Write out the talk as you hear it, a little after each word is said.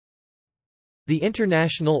The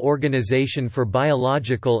International Organization for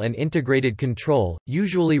Biological and Integrated Control,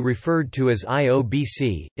 usually referred to as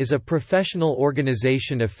IOBC, is a professional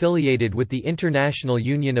organization affiliated with the International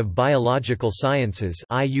Union of Biological Sciences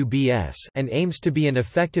 (IUBS) and aims to be an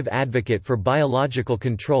effective advocate for biological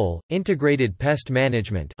control, integrated pest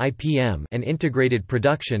management (IPM), and integrated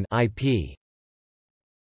production (IP).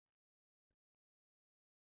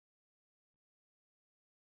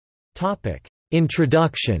 Topic: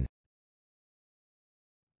 Introduction.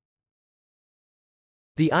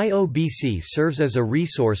 The IOBC serves as a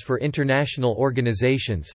resource for international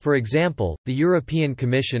organizations, for example, the European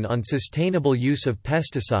Commission on Sustainable Use of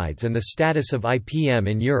Pesticides and the Status of IPM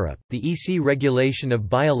in Europe, the EC Regulation of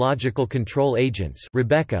Biological Control Agents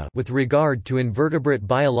with regard to invertebrate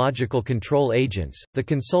biological control agents, the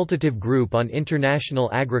Consultative Group on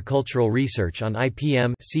International Agricultural Research on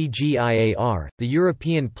IPM the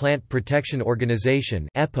European Plant Protection Organization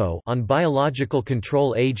on biological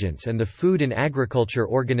control agents, and the Food and Agriculture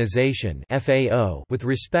Organization (FAO) with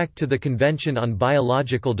respect to the Convention on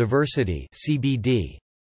Biological Diversity (CBD).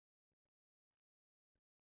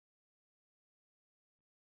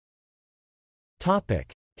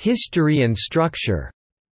 Topic: History and structure.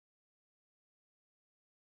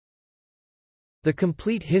 The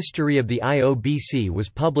complete history of the IOBC was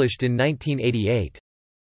published in 1988.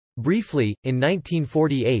 Briefly, in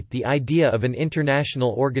 1948 the idea of an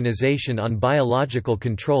international organization on biological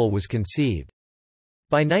control was conceived.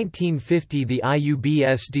 By 1950 the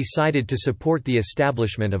IUBS decided to support the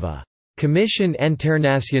establishment of a Commission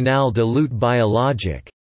internationale de lutte biologique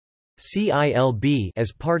 (CILB)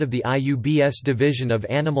 as part of the IUBS division of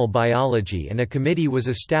animal biology, and a committee was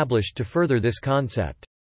established to further this concept.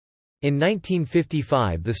 In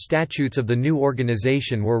 1955 the statutes of the new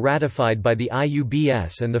organization were ratified by the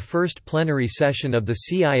IUBS and the first plenary session of the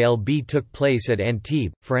CILB took place at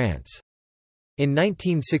Antibes, France. In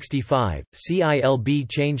 1965, CILB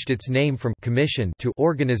changed its name from Commission to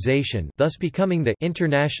Organization, thus becoming the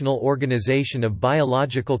International Organization of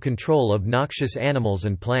Biological Control of Noxious Animals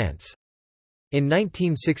and Plants. In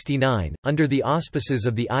 1969, under the auspices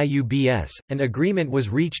of the IUBS, an agreement was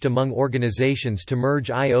reached among organizations to merge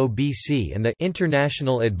IOBC and the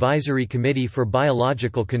International Advisory Committee for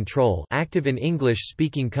Biological Control, active in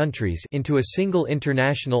English-speaking countries, into a single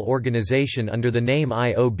international organization under the name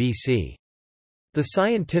IOBC. The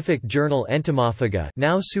scientific journal Entomophaga,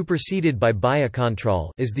 now superseded by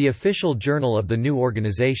Biocontrol, is the official journal of the new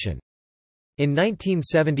organization. In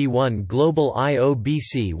 1971 Global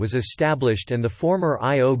IOBC was established and the former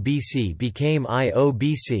IOBC became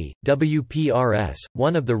IOBC, WPRS,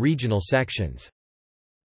 one of the regional sections.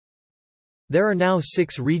 There are now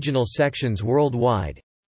 6 regional sections worldwide: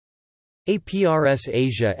 APRS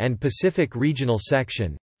Asia and Pacific Regional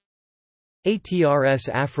Section, ATRS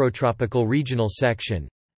Afrotropical Regional Section,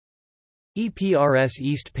 EPRS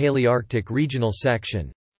East Palaearctic Regional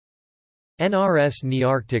Section, NRS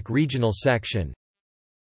Nearctic Regional Section,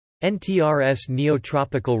 NTRS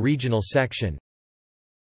Neotropical Regional Section,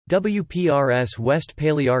 WPRS West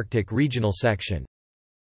Palaearctic Regional Section.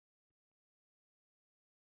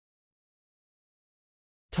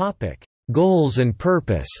 Topic: Goals and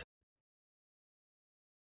purpose.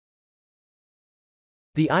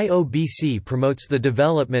 The IOBC promotes the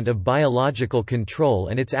development of biological control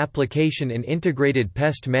and its application in integrated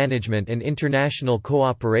pest management and international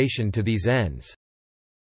cooperation to these ends.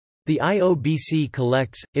 The IOBC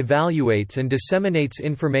collects, evaluates and disseminates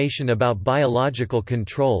information about biological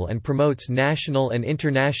control and promotes national and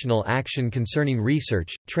international action concerning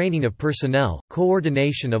research, training of personnel,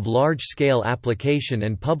 coordination of large-scale application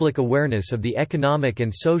and public awareness of the economic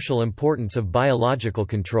and social importance of biological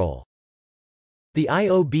control. The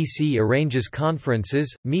IOBC arranges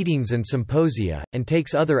conferences, meetings and symposia, and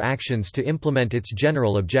takes other actions to implement its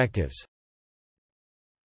general objectives.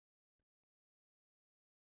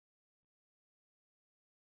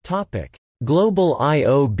 Global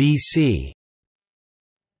IOBC.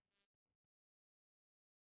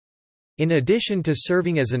 In addition to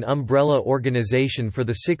serving as an umbrella organization for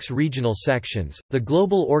the 6 regional sections, the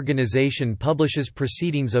Global Organization publishes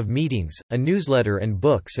proceedings of meetings, a newsletter and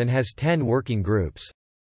books, and has 10 working groups.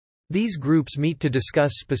 These groups meet to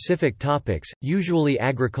discuss specific topics, usually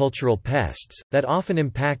agricultural pests, that often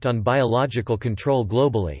impact on biological control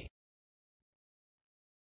globally.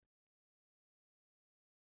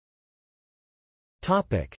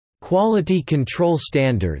 Quality control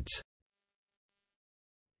standards.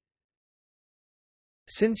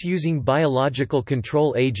 Since using biological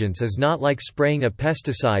control agents is not like spraying a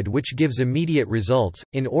pesticide which gives immediate results,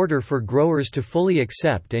 in order for growers to fully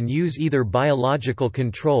accept and use either biological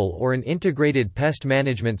control or an integrated pest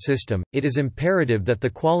management system, it is imperative that the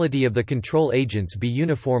quality of the control agents be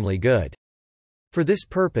uniformly good. For this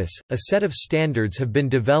purpose, a set of standards have been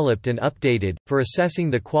developed and updated, for assessing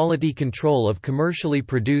the quality control of commercially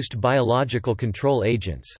produced biological control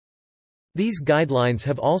agents. These guidelines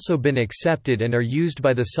have also been accepted and are used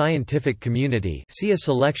by the scientific community. See a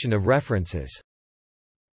selection of references.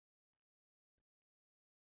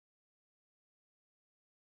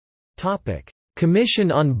 Topic: Commission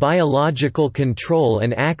on Biological Control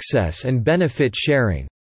and Access and Benefit Sharing.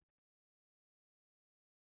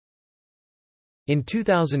 In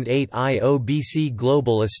 2008, IOBC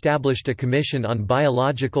Global established a Commission on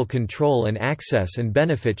Biological Control and Access and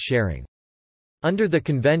Benefit Sharing. Under the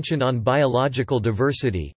Convention on Biological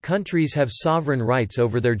Diversity, countries have sovereign rights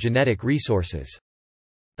over their genetic resources.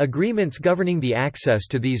 Agreements governing the access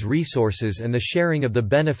to these resources and the sharing of the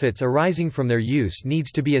benefits arising from their use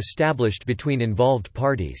needs to be established between involved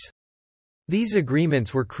parties. These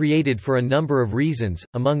agreements were created for a number of reasons,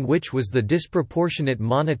 among which was the disproportionate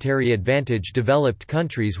monetary advantage developed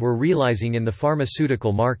countries were realizing in the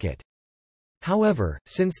pharmaceutical market. However,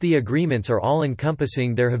 since the agreements are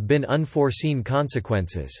all-encompassing, there have been unforeseen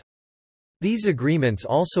consequences. These agreements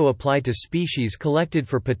also apply to species collected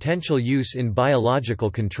for potential use in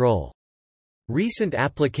biological control. Recent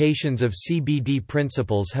applications of CBD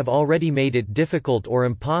principles have already made it difficult or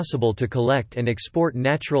impossible to collect and export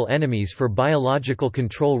natural enemies for biological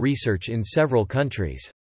control research in several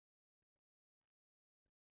countries.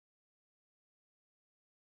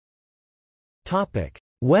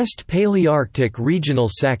 West Palaearctic Regional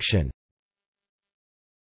Section.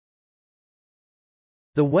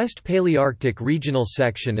 The West Palaearctic Regional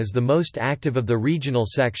Section is the most active of the regional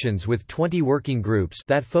sections, with 20 working groups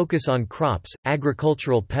that focus on crops,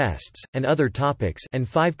 agricultural pests, and other topics, and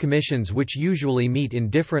 5 commissions which usually meet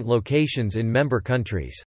in different locations in member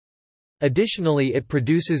countries. Additionally, it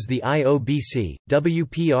produces the IOBC,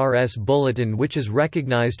 WPRS Bulletin, which is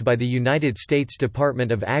recognized by the United States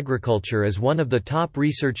Department of Agriculture as one of the top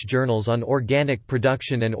research journals on organic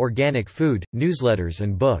production and organic food, newsletters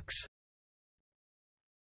and books.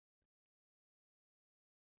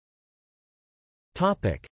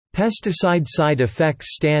 Pesticide side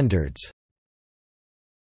effects standards.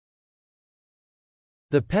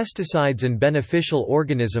 The Pesticides and Beneficial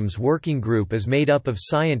Organisms Working Group is made up of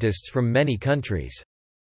scientists from many countries.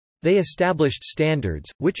 They established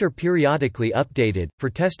standards, which are periodically updated, for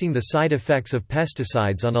testing the side effects of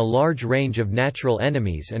pesticides on a large range of natural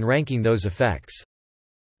enemies and ranking those effects.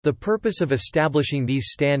 The purpose of establishing these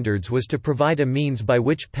standards was to provide a means by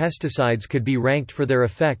which pesticides could be ranked for their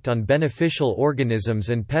effect on beneficial organisms,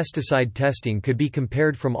 and pesticide testing could be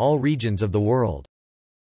compared from all regions of the world.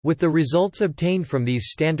 With the results obtained from these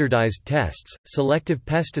standardized tests, selective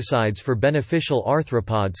pesticides for beneficial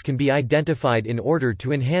arthropods can be identified in order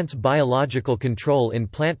to enhance biological control in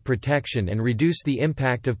plant protection and reduce the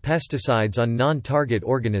impact of pesticides on non-target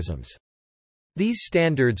organisms. These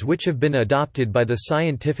standards, which have been adopted by the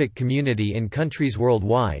scientific community in countries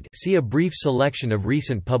worldwide, see a brief selection of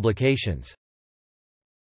recent publications.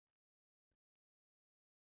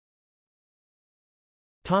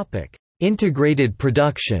 Integrated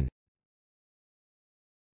production.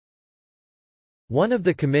 One of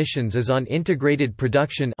the commissions is on integrated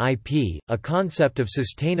production (IP), a concept of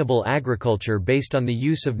sustainable agriculture based on the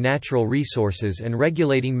use of natural resources and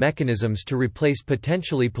regulating mechanisms to replace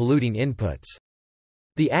potentially polluting inputs.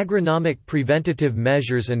 The agronomic preventative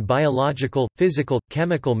measures and biological, physical,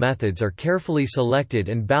 chemical methods are carefully selected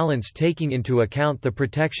and balanced, taking into account the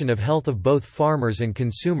protection of health of both farmers and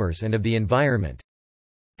consumers and of the environment.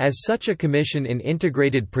 As such, a commission in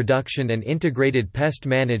integrated production and integrated pest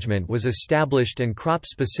management was established, and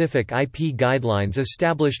crop-specific IP guidelines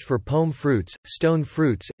established for pome fruits, stone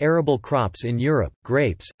fruits, arable crops in Europe,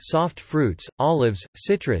 grapes, soft fruits, olives,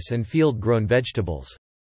 citrus and field-grown vegetables.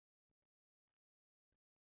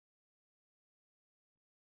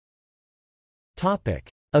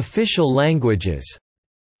 Official languages.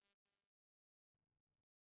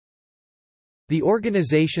 The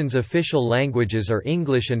organization's official languages are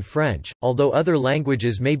English and French, although other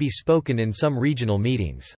languages may be spoken in some regional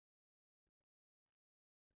meetings.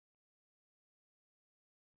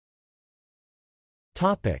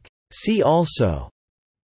 See also: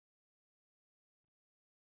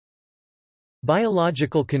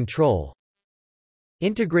 biological control,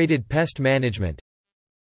 integrated pest management,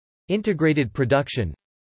 integrated production,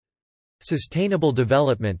 sustainable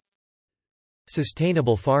development,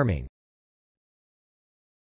 sustainable farming.